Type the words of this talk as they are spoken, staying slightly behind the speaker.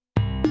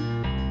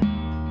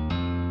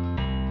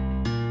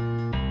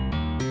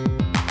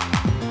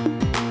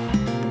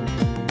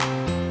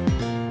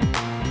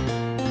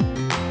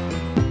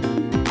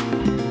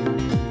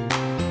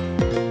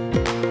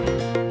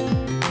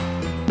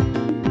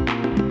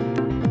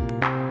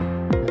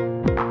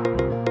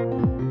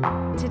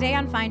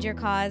Find Your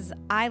Cause,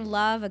 I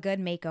love a good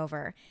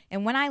makeover.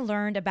 And when I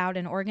learned about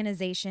an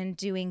organization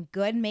doing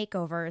good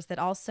makeovers that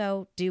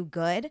also do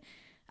good,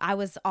 I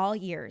was all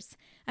ears.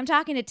 I'm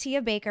talking to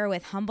Tia Baker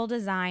with Humble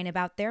Design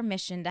about their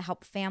mission to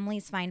help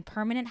families find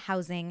permanent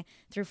housing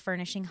through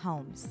furnishing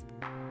homes.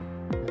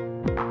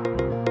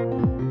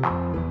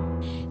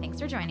 Thanks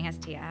for joining us,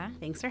 Tia.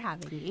 Thanks for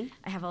having me.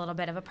 I have a little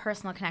bit of a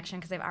personal connection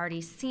because I've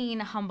already seen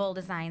Humble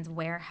Design's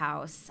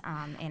warehouse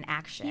in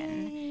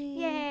action.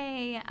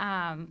 Yay!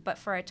 But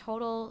for a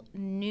total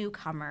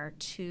newcomer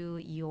to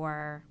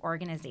your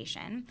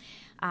organization,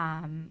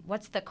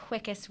 what's the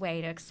quickest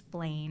way to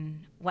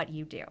explain what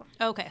you do?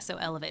 Okay, so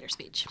elevator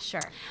speech.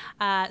 Sure.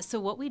 So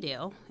what we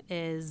do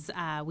is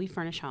we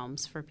furnish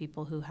homes for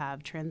people who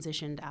have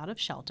transitioned out of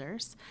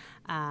shelters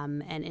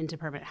and into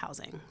permanent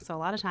housing. So a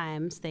lot of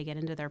times they get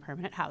into their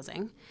permanent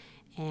housing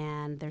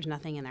and there's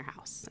nothing in their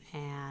house.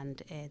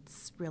 And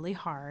it's really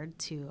hard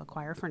to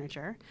acquire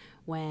furniture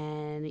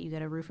when you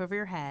get a roof over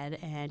your head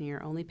and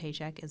your only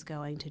paycheck is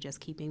going to just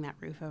keeping that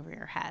roof over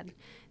your head.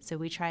 So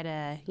we try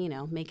to,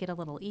 make it a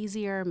little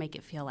easier, make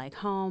it feel like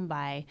home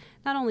by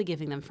not only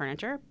giving them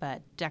furniture,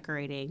 but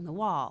decorating the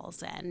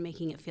walls and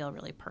making it feel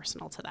really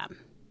personal to them.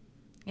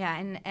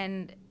 Yeah,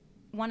 and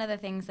one of the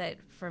things that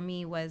for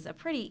me was a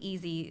pretty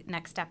easy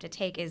next step to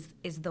take is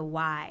the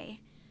why,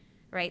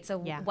 right? So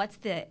What's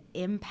the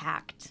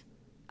impact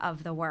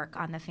of the work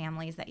on the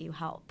families that you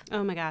help?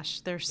 Oh my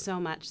gosh, there's so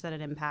much that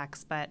it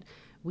impacts, but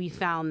we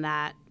found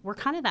that we're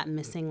kind of that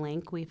missing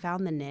link. We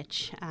found the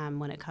niche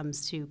when it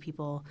comes to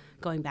people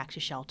going back to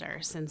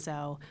shelters. And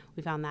so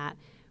we found that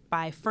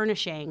by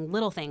furnishing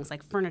little things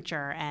like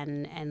furniture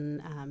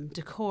and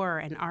decor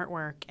and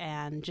artwork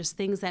and just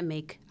things that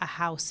make a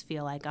house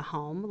feel like a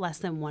home, less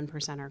than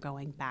 1% are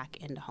going back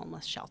into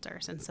homeless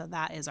shelters. And so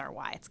that is our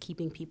why. It's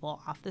keeping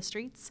people off the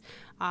streets,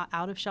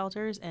 out of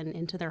shelters, and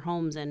into their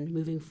homes and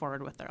moving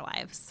forward with their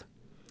lives.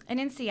 And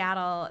in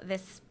Seattle,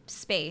 this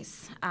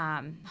space,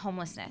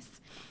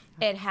 homelessness,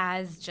 it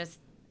has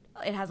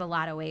a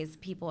lot of ways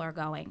people are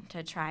going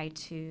to try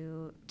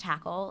to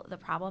tackle the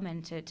problem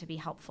and to be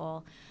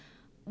helpful.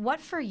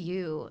 What for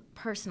you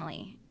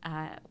personally,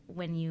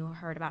 when you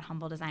heard about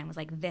Humble Design, was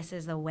like, this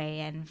is the way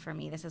in for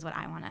me, this is what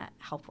I want to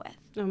help with?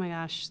 Oh my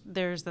gosh,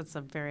 that's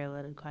a very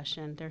loaded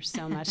question. There's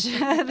so much,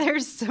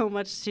 there's so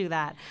much to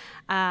that.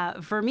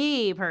 For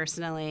me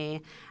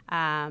personally,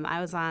 I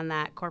was on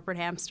that corporate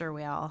hamster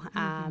wheel,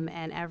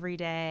 and every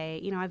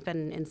day, I've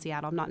been in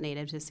Seattle. I'm not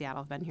native to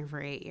Seattle. I've been here for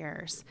 8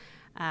 years.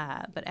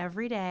 But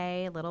every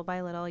day, little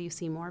by little, you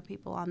see more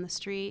people on the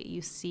street.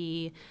 You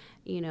see,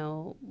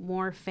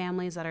 more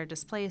families that are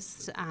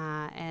displaced,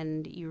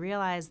 and you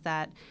realize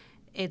that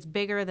it's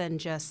bigger than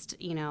just,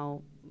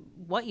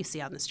 what you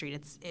see on the street.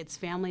 It's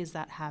families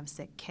that have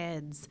sick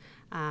kids.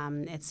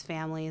 It's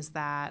families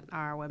that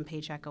are one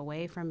paycheck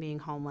away from being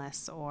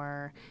homeless,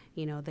 or,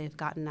 they've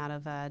gotten out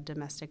of a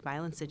domestic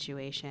violence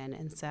situation.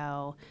 And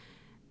so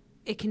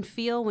it can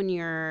feel, when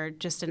you're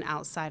just an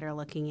outsider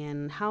looking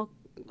in, how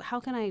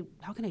can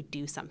I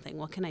do something?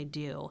 What can I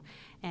do?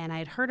 And I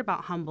had heard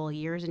about Humble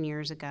years and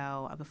years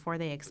ago before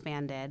they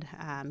expanded,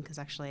 because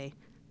actually,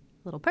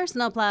 little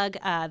personal plug,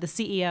 the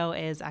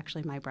CEO is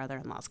actually my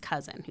brother-in-law's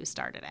cousin who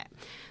started it.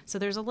 So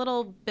there's a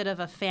little bit of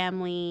a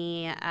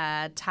family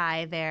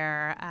tie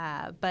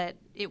there, but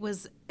it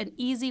was an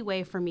easy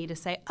way for me to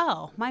say,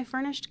 oh, my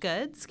furnished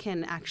goods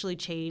can actually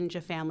change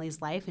a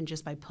family's life, and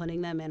just by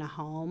putting them in a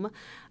home,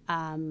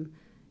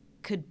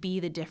 could be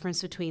the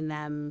difference between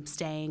them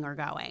staying or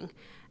going.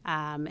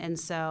 And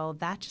so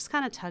that just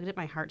kind of tugged at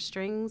my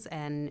heartstrings,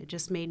 and it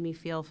just made me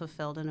feel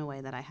fulfilled in a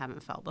way that I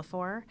haven't felt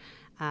before.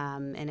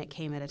 And it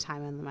came at a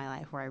time in my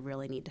life where I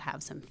really need to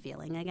have some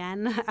feeling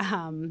again,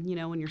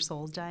 when your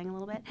soul's dying a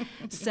little bit.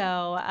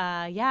 So,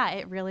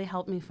 it really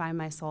helped me find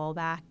my soul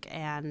back.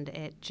 And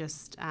it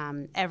just,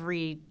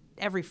 every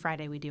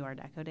Friday we do our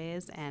Deco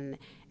Days, and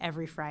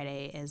every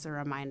Friday is a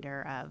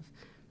reminder of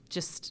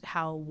just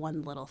how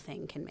one little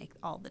thing can make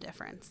all the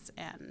difference.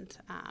 And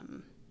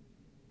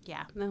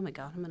oh my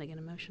God, I'm going to get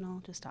emotional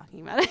just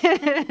talking about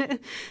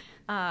it.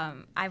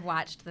 I've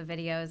watched the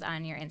videos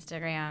on your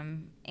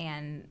Instagram,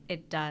 and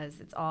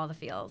it's all the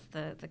feels,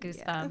 the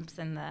goosebumps,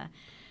 and the,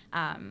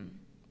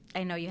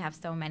 I know you have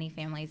so many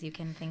families you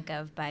can think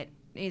of, but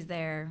is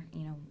there,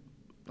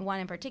 one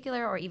in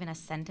particular, or even a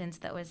sentence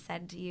that was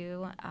said to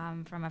you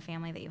from a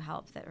family that you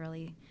helped that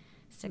really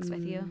sticks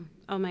with you?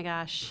 Oh my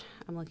gosh,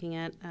 I'm looking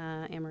at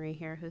Anne-Marie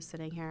here, who's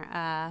sitting here.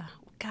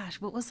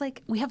 What was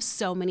we have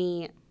so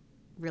many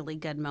really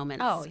good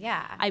moments. Oh,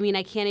 yeah. I mean,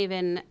 I can't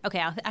even,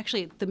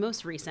 actually, the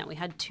most recent, we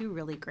had 2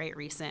 really great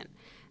recent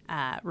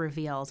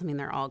reveals. I mean,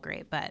 they're all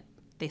great, but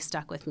they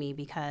stuck with me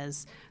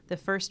because the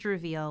first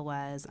reveal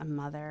was a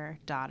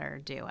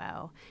mother-daughter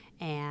duo.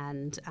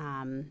 And,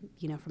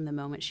 from the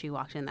moment she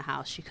walked in the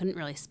house, she couldn't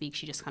really speak.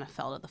 She just kind of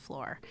fell to the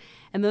floor.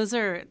 And those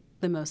are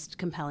the most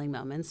compelling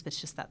moments. It's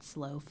just that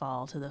slow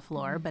fall to the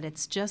floor. But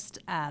it's just,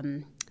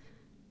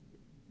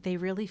 they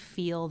really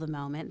feel the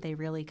moment. They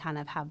really kind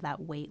of have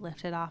that weight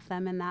lifted off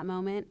them in that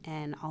moment.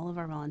 And all of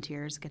our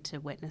volunteers get to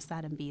witness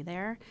that and be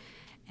there.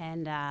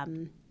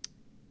 And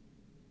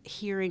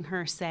hearing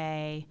her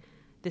say,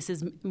 this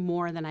is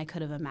more than I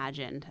could have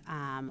imagined,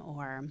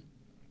 or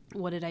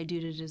what did I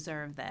do to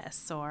deserve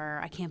this, or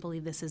I can't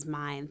believe this is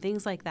mine.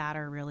 Things like that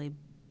are really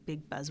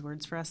big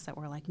buzzwords for us that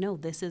we're like, no,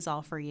 this is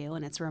all for you.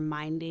 And it's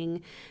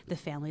reminding the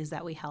families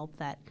that we help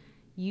that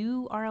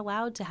you are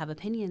allowed to have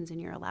opinions,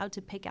 and you're allowed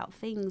to pick out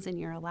things, and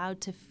you're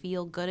allowed to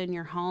feel good in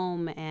your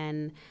home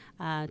and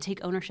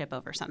take ownership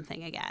over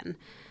something again.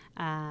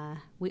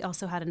 We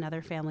also had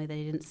another family that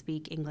didn't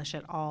speak English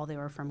at all. They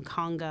were from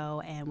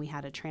Congo, and we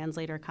had a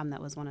translator come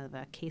that was one of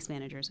the case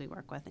managers we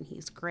work with, and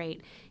he's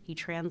great. He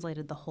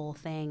translated the whole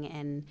thing,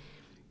 and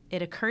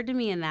it occurred to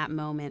me in that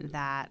moment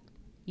that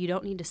you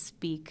don't need to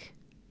speak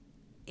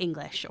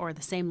English or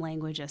the same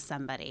language as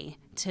somebody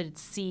to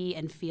see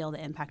and feel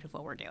the impact of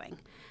what we're doing.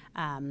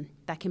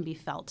 That can be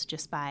felt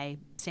just by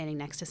standing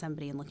next to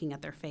somebody and looking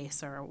at their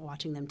face, or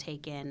watching them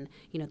take in,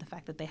 the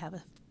fact that they have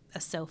a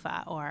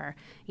sofa, or,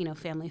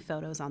 family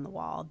photos on the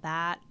wall.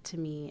 That, to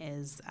me,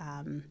 is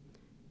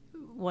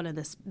one of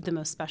the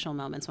most special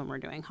moments when we're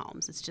doing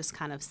homes. It's just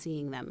kind of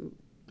seeing them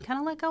kind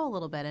of let go a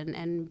little bit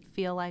and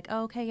feel like,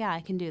 oh, okay, yeah,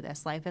 I can do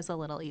this. Life is a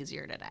little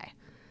easier today.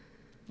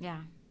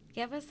 Yeah.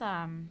 Give us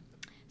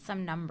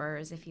some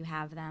numbers if you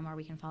have them, or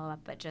we can follow up,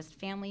 but just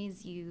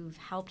families you've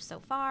helped so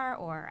far,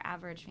 or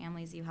average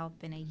families you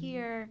help in a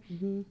year,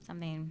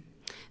 something.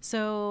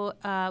 So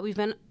we've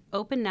been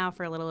open now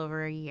for a little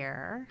over a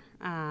year,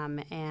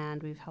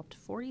 and we've helped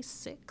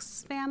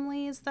 46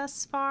 families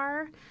thus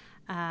far,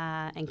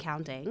 and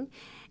counting.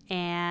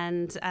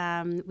 And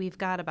we've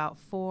got about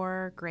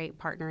 4 great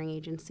partnering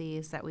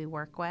agencies that we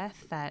work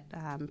with that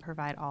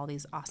provide all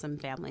these awesome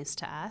families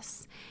to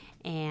us.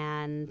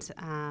 And,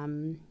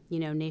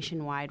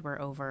 nationwide, we're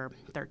over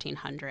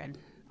 1,300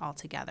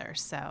 altogether.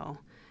 So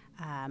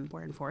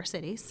we're in 4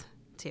 cities,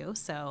 too.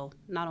 So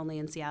not only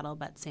in Seattle,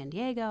 but San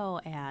Diego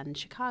and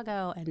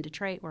Chicago and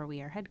Detroit, where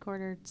we are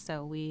headquartered.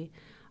 So we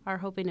are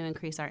hoping to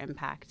increase our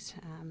impact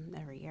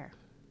every year.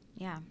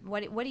 Yeah.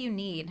 What do you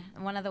need?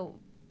 One of the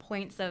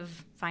points of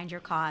Find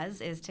Your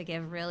Cause is to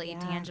give really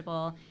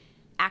tangible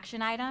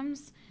action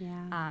items.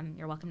 Yeah.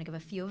 You're welcome to give a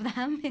few of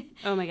them.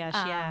 Oh, my gosh,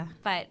 yeah.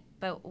 But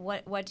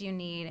what do you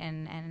need,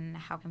 and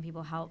how can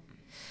people help?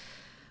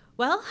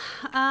 Well,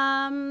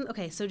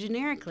 okay, so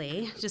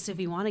generically, just if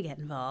you want to get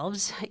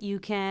involved, you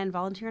can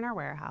volunteer in our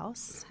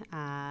warehouse.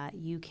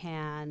 You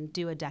can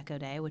do a deco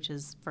day, which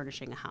is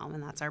furnishing a home,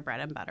 and that's our bread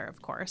and butter,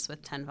 of course,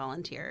 with 10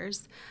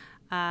 volunteers.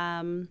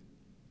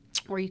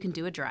 Or you can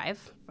do a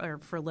drive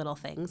for little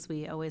things.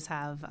 We always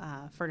have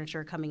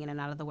furniture coming in and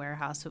out of the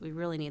warehouse, but we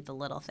really need the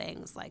little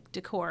things like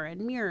decor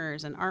and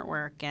mirrors and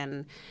artwork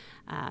and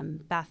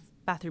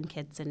bathroom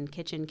kits and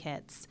kitchen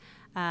kits.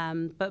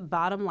 But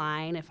bottom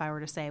line, if I were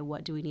to say,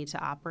 what do we need to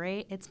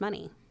operate? It's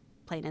money,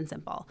 plain and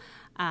simple.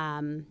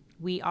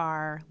 We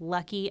are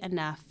lucky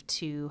enough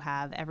to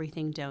have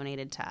everything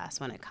donated to us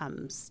when it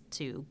comes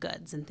to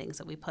goods and things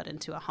that we put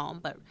into a home.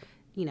 But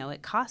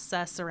it costs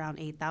us around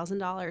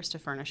 $8,000 to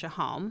furnish a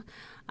home.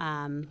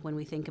 When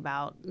we think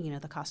about,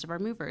 the cost of our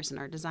movers and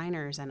our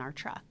designers and our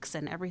trucks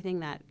and everything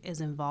that is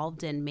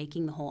involved in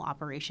making the whole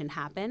operation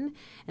happen.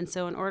 And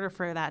so in order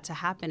for that to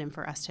happen and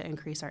for us to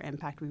increase our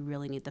impact, we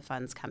really need the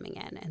funds coming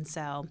in. And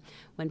so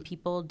when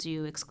people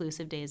do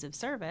exclusive days of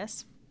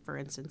service, for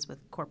instance, with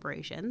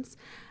corporations,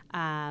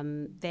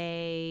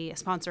 they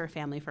sponsor a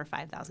family for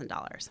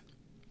 $5,000.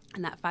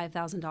 And that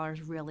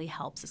 $5,000 really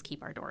helps us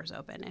keep our doors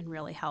open and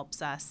really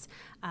helps us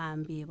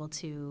be able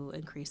to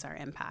increase our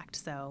impact.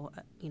 So,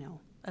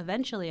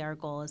 eventually our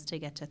goal is to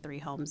get to 3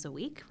 homes a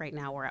week. Right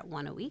now we're at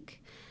 1 a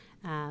week.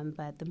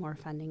 But the more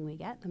funding we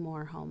get, the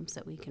more homes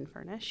that we can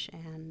furnish,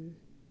 and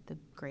the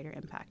greater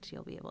impact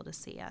you'll be able to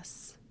see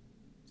us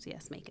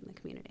make in the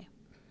community.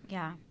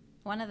 Yeah.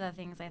 One of the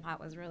things I thought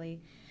was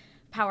really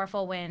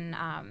powerful when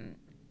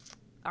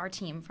our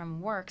team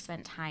from work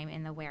spent time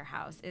in the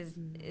warehouse is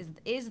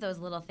those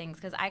little things,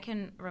 because I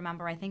can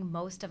remember, I think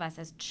most of us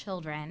as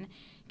children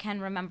can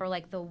remember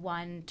like the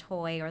one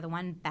toy or the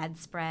one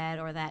bedspread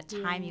or that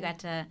time you got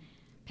to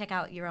pick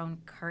out your own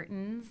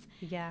curtains.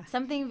 Yeah.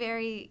 Something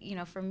very,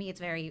 for me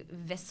it's very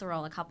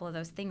visceral, a couple of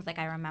those things. Like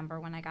I remember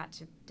when I got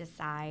to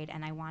decide,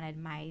 and I wanted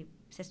my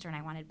sister and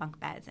I wanted bunk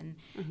beds, and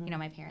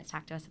my parents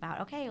talked to us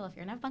about, okay, well, if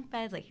you're gonna have bunk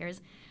beds, like here's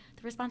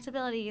the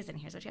responsibilities and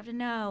here's what you have to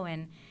know,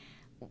 and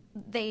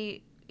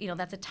they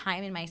that's a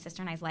time in my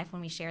sister and I's life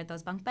when we shared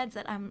those bunk beds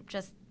that I'm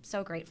just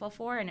so grateful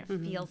for. And it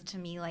feels to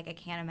me like I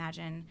can't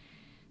imagine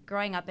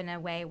growing up in a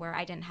way where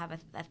I didn't have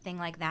a thing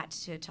like that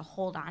to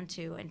hold on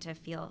to and to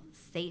feel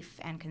safe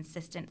and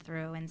consistent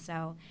through. And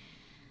so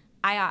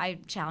I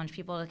challenge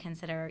people to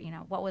consider,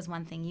 what was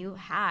one thing you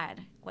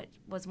had? What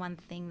was one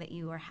thing that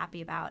you were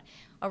happy about?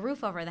 A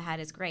roof over the head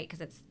is great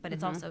because it's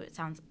also, it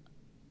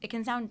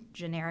can sound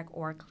generic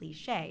or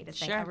cliche to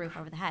say a roof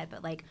over the head,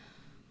 but like,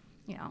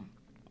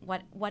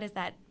 what is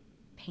that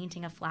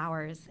painting of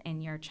flowers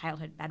in your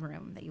childhood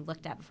bedroom that you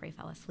looked at before you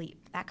fell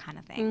asleep? That kind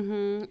of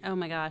thing. Oh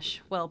my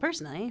gosh. Well,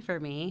 personally, for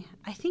me,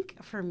 I think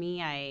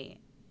I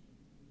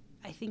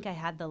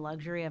had the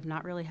luxury of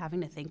not really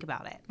having to think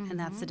about it. And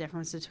that's the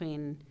difference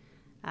between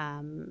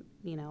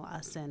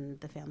us and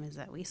the families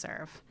that we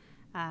serve.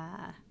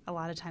 A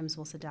lot of times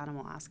we'll sit down and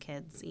we'll ask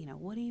kids,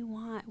 what do you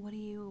want? What are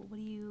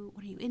you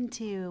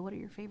into? What are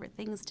your favorite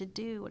things to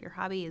do? What are your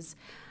hobbies?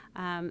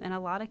 And a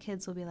lot of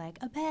kids will be like,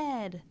 a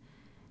bed.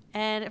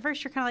 And at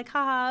first you're kind of like,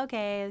 haha,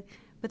 okay.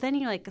 But then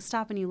you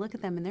stop and you look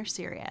at them and they're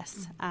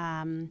serious.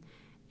 And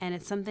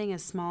it's something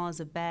as small as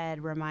a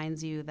bed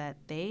reminds you that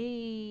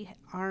they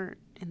aren't,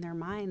 in their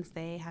minds,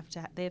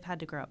 they've had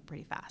to grow up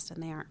pretty fast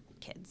and they aren't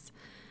kids.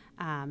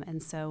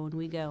 And so when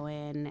we go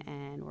in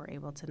and we're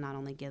able to not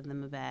only give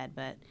them a bed,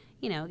 but,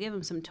 give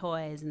them some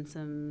toys and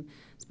some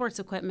sports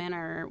equipment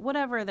or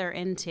whatever they're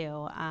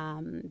into,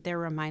 they're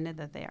reminded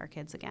that they are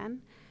kids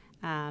again.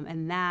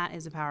 And that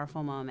is a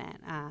powerful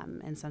moment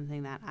and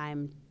something that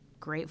I'm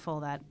grateful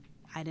that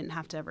I didn't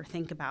have to ever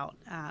think about.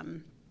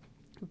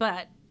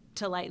 But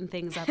to lighten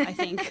things up, I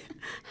think,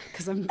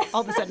 because I'm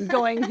all of a sudden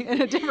going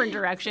in a different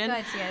direction.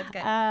 Good,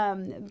 yeah,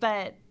 it's good.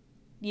 But,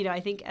 I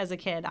think as a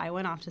kid, I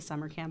went off to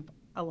summer camp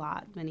a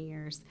lot, many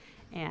years,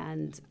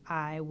 and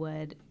I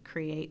would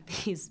create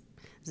this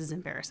is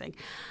embarrassing,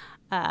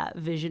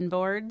 vision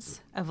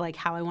boards of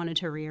how I wanted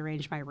to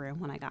rearrange my room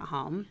when I got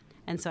home.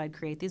 And so I'd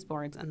create these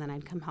boards, and then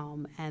I'd come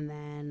home, and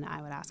then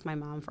I would ask my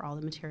mom for all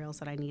the materials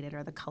that I needed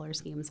or the color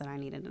schemes that I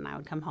needed, and I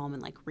would come home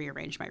and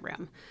rearrange my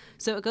room.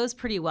 So it goes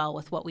pretty well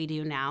with what we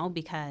do now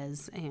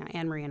because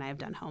Anne Marie and I have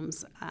done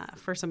homes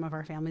for some of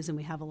our families, and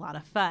we have a lot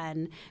of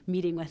fun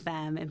meeting with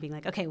them and being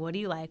like, okay, what do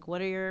you like?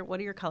 What are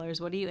your colors?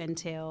 What are you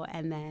into?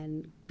 And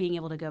then being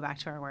able to go back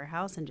to our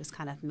warehouse and just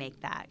kind of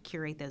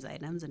curate those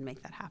items and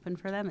make that happen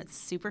for them. It's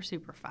super,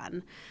 super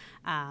fun.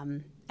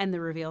 And the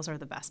reveals are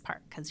the best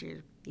part because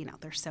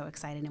they're so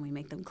excited and we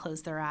make them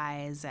close their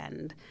eyes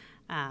and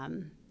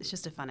it's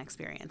just a fun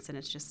experience and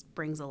it just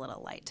brings a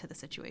little light to the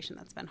situation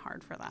that's been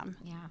hard for them.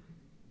 Yeah.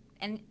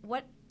 And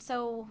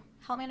so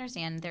help me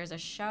understand, there's a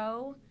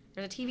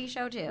TV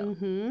show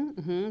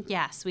too.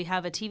 Yes, we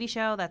have a TV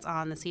show that's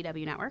on the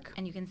CW network.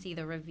 And you can see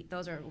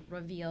those are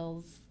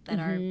reveals that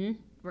are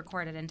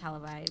recorded and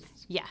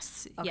televised.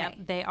 Yes. Okay. Yep,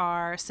 they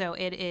are. So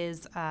it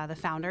is the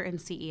founder and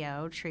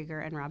CEO,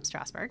 Trieger and Rob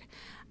Strasberg,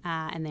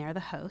 and they are the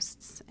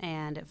hosts.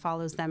 And it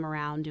follows them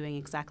around doing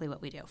exactly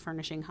what we do,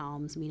 furnishing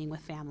homes, meeting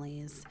with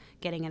families,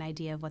 getting an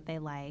idea of what they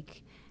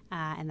like.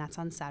 And that's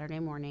on Saturday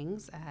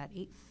mornings at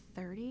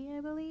 8:30,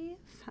 I believe.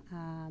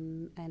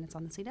 And it's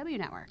on the CW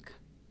network.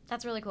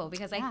 That's really cool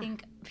because I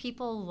think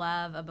people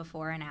love a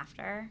before and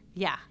after.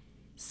 Yeah.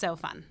 So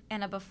fun.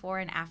 And a before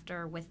and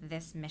after with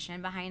this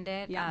mission behind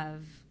it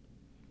of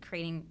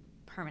creating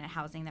permanent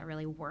housing that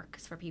really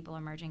works for people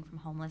emerging from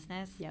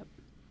homelessness. Yep.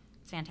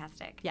 It's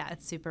fantastic. Yeah,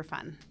 it's super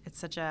fun.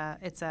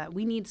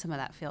 We need some of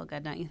that feel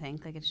good, don't you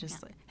think? It's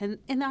just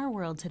in our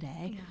world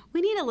today,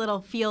 we need a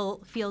little feel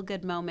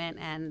good moment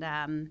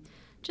and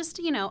just,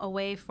 a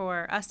way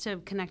for us to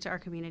connect to our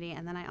community.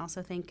 And then I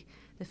also think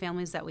the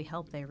families that we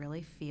help, they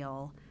really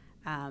feel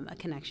a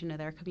connection to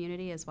their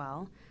community as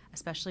well,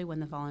 especially when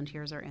the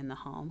volunteers are in the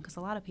home. Because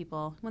a lot of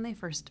people, when they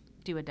first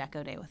do a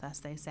deco day with us,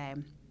 they say,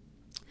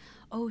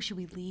 oh, should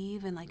we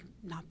leave and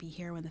not be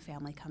here when the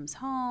family comes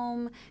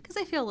home? Because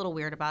I feel a little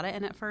weird about it.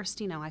 And at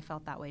first, I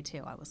felt that way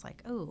too. I was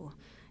like, oh,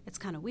 it's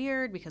kind of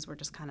weird because we're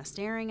just kind of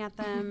staring at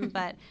them.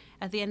 But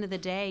at the end of the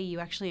day, you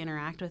actually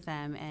interact with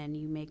them and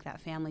you make that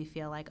family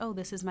feel like, oh,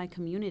 this is my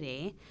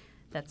community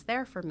that's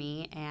there for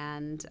me.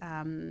 And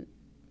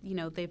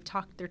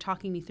they're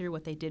talking me through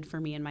what they did for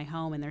me in my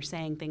home, and they're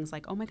saying things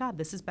like, oh my God,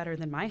 this is better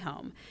than my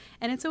home.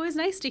 And it's always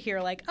nice to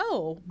hear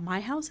oh, my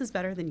house is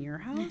better than your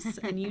house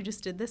and you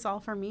just did this all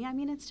for me. I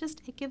mean, it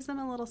gives them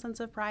a little sense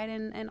of pride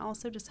and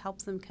also just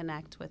helps them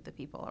connect with the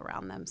people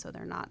around them so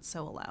they're not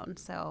so alone.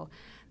 So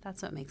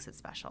that's what makes it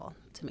special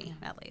to me,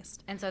 at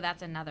least. And so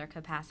that's another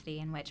capacity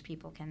in which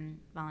people can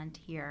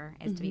volunteer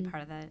is to be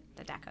part of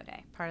the DECO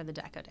Day. Part of the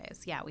DECO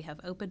Days. Yeah, we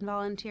have open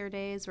volunteer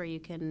days where you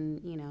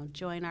can,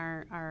 join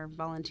our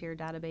volunteer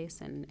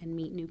database and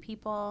meet new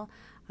people.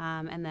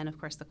 And then, of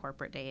course, the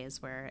corporate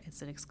days where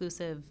it's an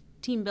exclusive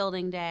team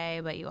building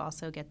day, but you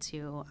also get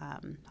to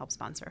help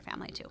sponsor a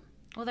family too.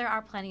 Well, there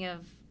are plenty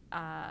of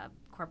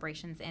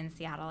corporations in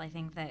Seattle, I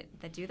think,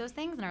 that do those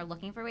things and are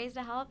looking for ways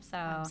to help. So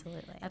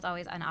absolutely, that's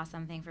always an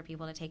awesome thing for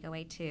people to take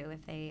away too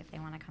if they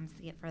want to come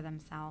see it for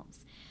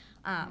themselves.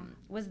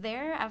 Was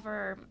there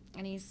ever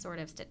any sort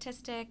of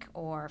statistic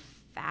or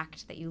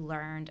fact that you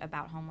learned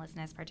about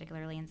homelessness,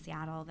 particularly in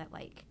Seattle, that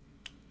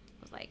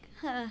was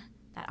that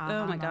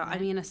aha oh my God. moment? I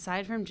mean,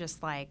 aside from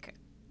just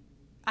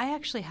I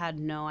actually had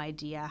no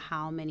idea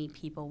how many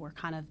people were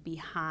kind of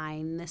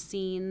behind the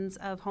scenes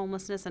of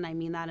homelessness. And I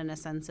mean that in a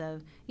sense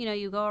of,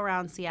 you go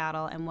around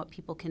Seattle and what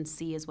people can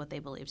see is what they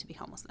believe to be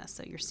homelessness.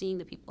 So you're seeing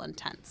the people in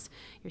tents.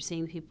 You're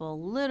seeing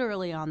people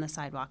literally on the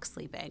sidewalk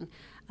sleeping.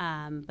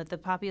 But the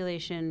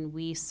population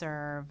we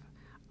serve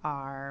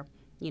are,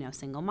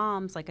 single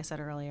moms, like I said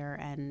earlier,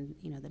 and,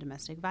 the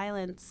domestic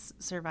violence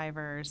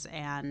survivors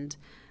and,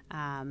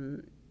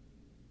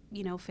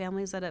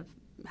 families that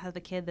have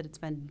a kid that it's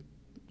been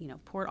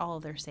poured all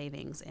of their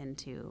savings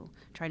into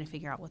trying to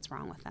figure out what's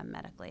wrong with them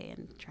medically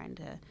and trying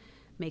to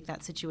make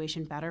that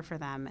situation better for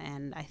them.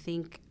 And I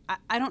think,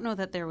 I don't know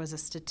that there was a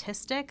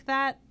statistic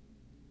that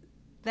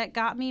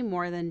got me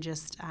more than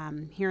just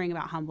hearing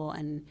about Humble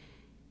and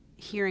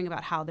hearing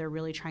about how they're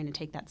really trying to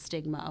take that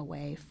stigma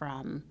away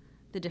from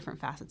the different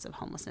facets of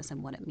homelessness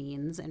and what it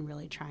means, and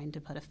really trying to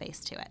put a face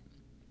to it,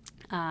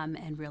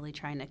 and really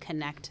trying to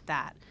connect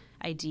that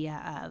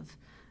idea of,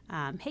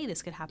 hey,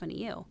 this could happen to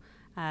you.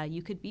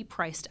 You could be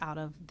priced out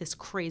of this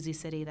crazy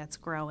city that's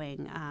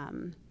growing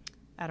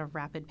at a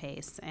rapid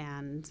pace.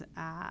 And,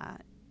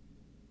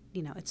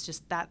 it's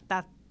just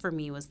that for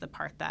me was the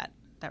part that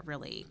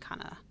really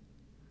kind of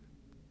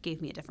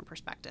gave me a different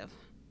perspective.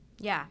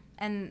 Yeah,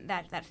 and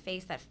that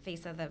face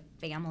of the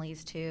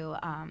families too,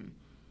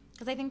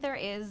 because I think there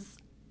is,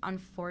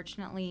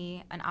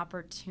 unfortunately, an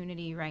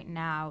opportunity right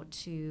now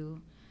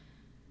to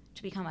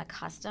become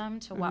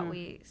accustomed to what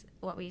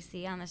we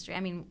see on the street.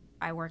 I mean,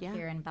 I work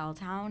here in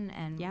Belltown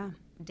and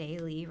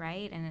daily,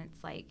 right? And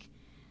it's like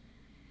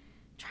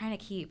trying to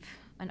keep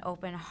an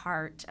open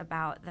heart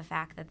about the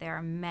fact that there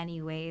are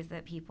many ways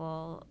that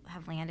people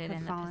have landed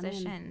in the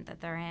position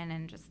that they're in,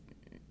 and just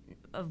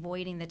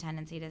avoiding the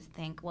tendency to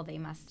think, well,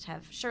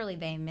 surely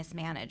they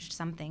mismanaged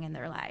something in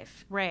their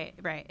life. Right.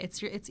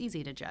 It's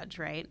easy to judge,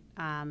 right?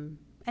 And,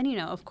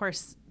 of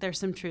course, there's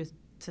some truth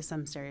to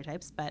some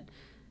stereotypes, but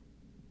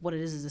what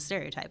it is a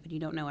stereotype, and you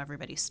don't know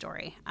everybody's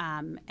story.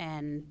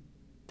 And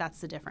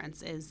that's the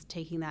difference, is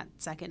taking that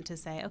second to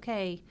say,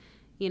 okay,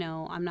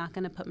 I'm not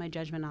going to put my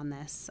judgment on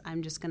this.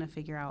 I'm just going to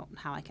figure out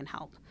how I can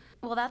help.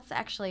 Well, that's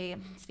actually,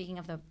 speaking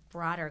of the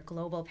broader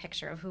global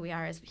picture of who we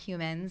are as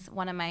humans,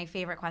 one of my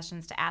favorite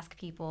questions to ask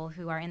people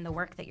who are in the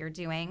work that you're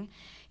doing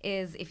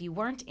is, if you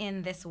weren't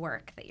in this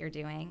work that you're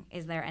doing,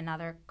 is there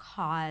another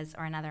cause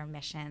or another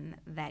mission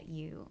that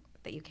you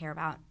care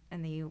about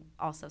and that you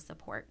also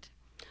support?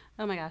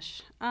 Oh my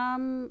gosh.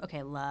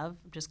 Okay, love.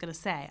 I'm just going to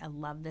say, I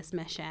love this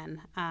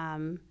mission.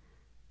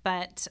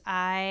 But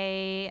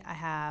I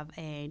have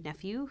a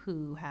nephew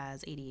who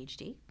has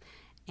ADHD,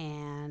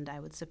 and I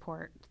would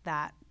support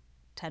that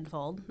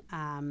tenfold.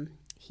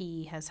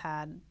 He has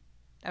had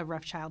a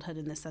rough childhood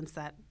in the sense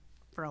that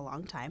for a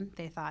long time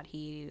they thought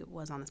he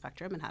was on the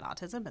spectrum and had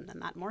autism, and then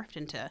that morphed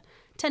into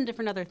 10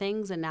 different other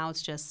things, and now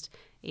it's just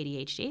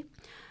ADHD.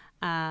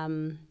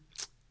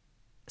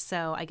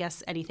 So I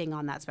guess anything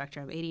on that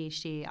spectrum,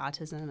 ADHD,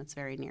 autism, it's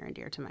very near and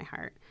dear to my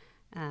heart.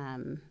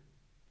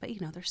 But,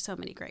 there's so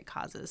many great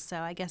causes. So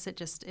I guess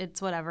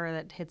it's whatever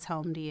that hits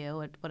home to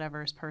you,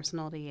 whatever is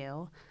personal to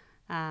you.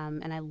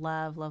 And I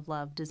love, love,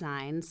 love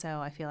design.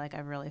 So I feel like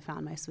I've really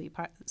found my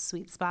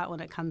sweet spot when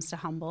it comes to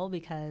Humble,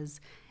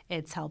 because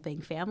it's helping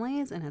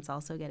families and it's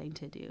also getting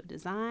to do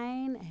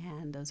design.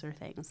 And those are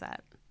things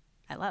that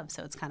I love.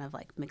 So it's kind of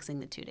like mixing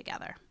the two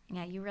together.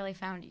 Yeah, you really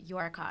found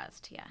your cause,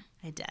 Tia.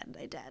 I did.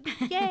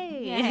 Yay!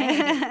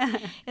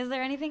 Yay. Is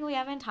there anything we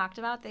haven't talked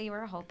about that you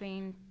were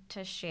hoping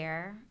to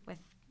share with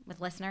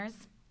listeners?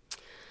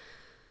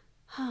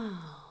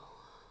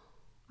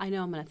 I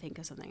know I'm going to think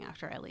of something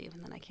after I leave,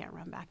 and then I can't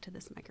run back to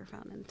this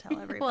microphone and tell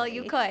everybody. Well,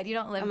 you could. You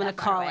don't live that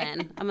far away.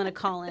 I'm going to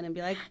call in and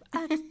be like,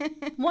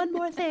 one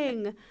more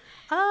thing.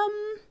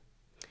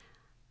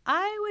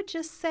 I would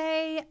just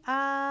say,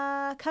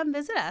 come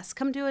visit us.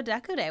 Come do a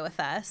Deco Day with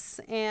us,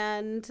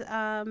 and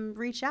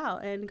reach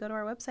out and go to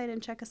our website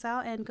and check us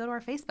out, and go to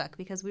our Facebook,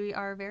 because we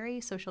are very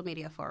social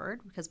media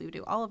forward, because we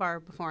do all of our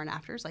before and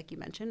afters, like you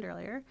mentioned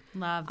earlier.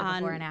 Love the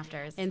before and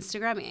afters.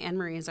 Instagram.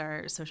 Anne-Marie is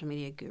our social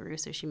media guru,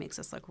 so she makes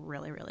us look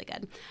really, really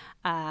good.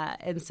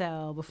 And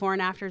so before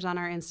and afters on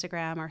our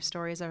Instagram, our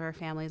stories of our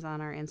families on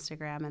our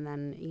Instagram, and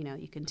then,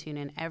 you can tune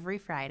in every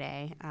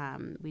Friday.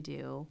 We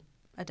do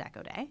a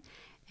Deco Day.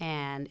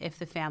 And if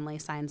the family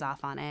signs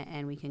off on it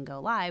and we can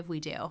go live, we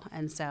do.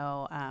 And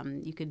so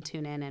you can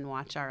tune in and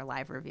watch our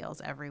live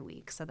reveals every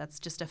week. So that's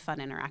just a fun,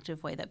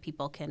 interactive way that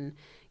people can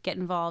get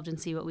involved and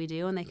see what we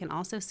do. And they can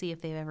also see if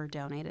they've ever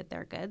donated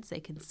their goods. They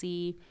can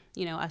see,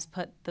 us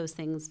put those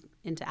things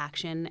into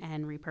action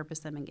and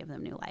repurpose them and give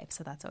them new life.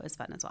 So that's always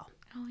fun as well.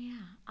 Oh, yeah.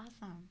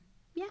 Awesome.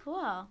 Yeah.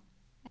 Cool.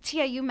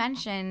 Tia, you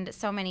mentioned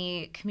so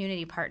many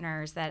community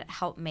partners that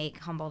help make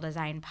Humble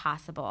Design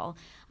possible.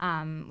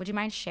 Would you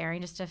mind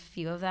sharing just a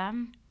few of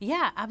them?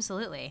 Yeah,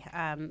 absolutely.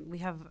 We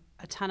have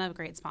a ton of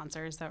great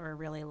sponsors that we're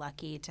really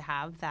lucky to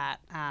have that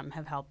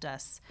have helped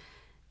us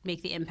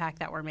make the impact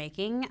that we're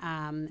making.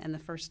 And the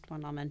first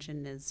one I'll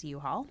mention is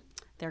U-Haul.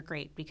 They're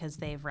great because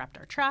they've repped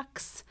our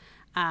trucks,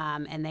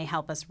 and they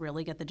help us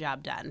really get the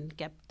job done,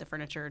 get the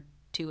furniture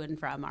to and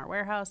from our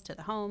warehouse to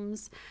the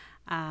homes.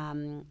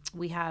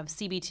 We have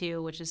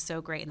CB2, which is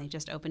so great, and they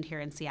just opened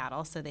here in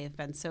Seattle, so they've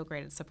been so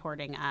great at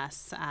supporting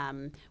us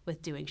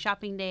with doing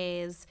shopping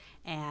days,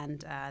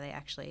 and they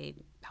actually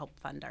help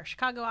fund our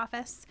Chicago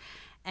office.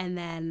 And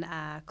then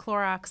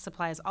Clorox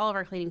supplies all of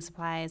our cleaning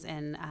supplies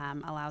and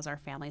allows our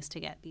families to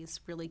get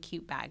these really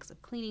cute bags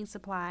of cleaning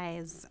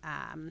supplies.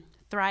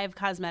 Thrive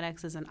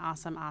Cosmetics is an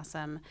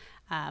awesome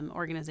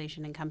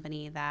organization and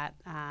company that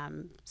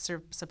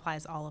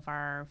supplies all of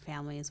our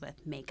families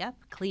with makeup,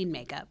 clean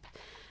makeup,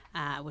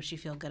 which you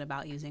feel good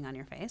about using on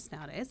your face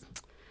nowadays.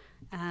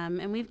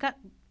 And we've got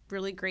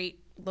really great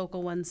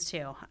local ones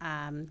too.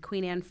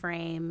 Queen Anne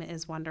Frame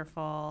is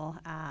wonderful.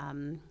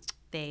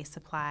 They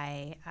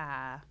supply,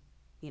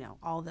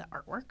 all the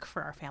artwork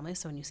for our family.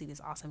 So when you see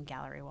these awesome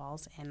gallery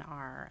walls in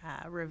our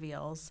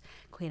reveals,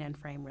 Queen Anne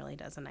Frame really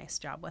does a nice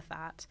job with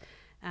that.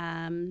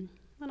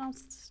 What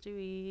else do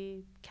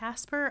we?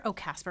 Casper. Oh,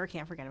 Casper.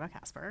 Can't forget about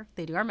Casper.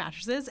 They do our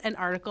mattresses, and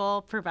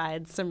Article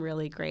provides some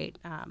really great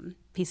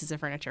pieces of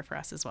furniture for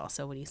us as well.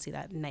 So when you see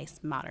that nice,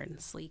 modern,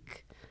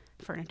 sleek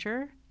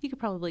furniture, you could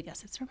probably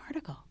guess it's from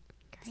Article.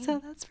 Great. So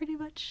that's pretty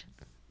much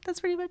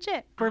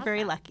it. We're Awesome.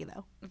 Very lucky,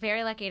 though.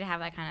 Very lucky to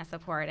have that kind of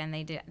support, and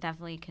they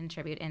definitely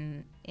contribute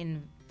in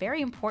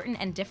very important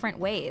and different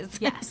ways.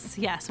 Yes.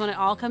 When it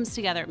all comes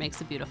together, it makes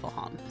a beautiful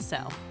home.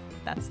 So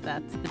that's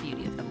the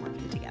beauty of them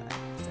working together.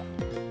 So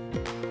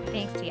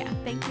Thanks, Tia.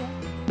 thank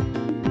you.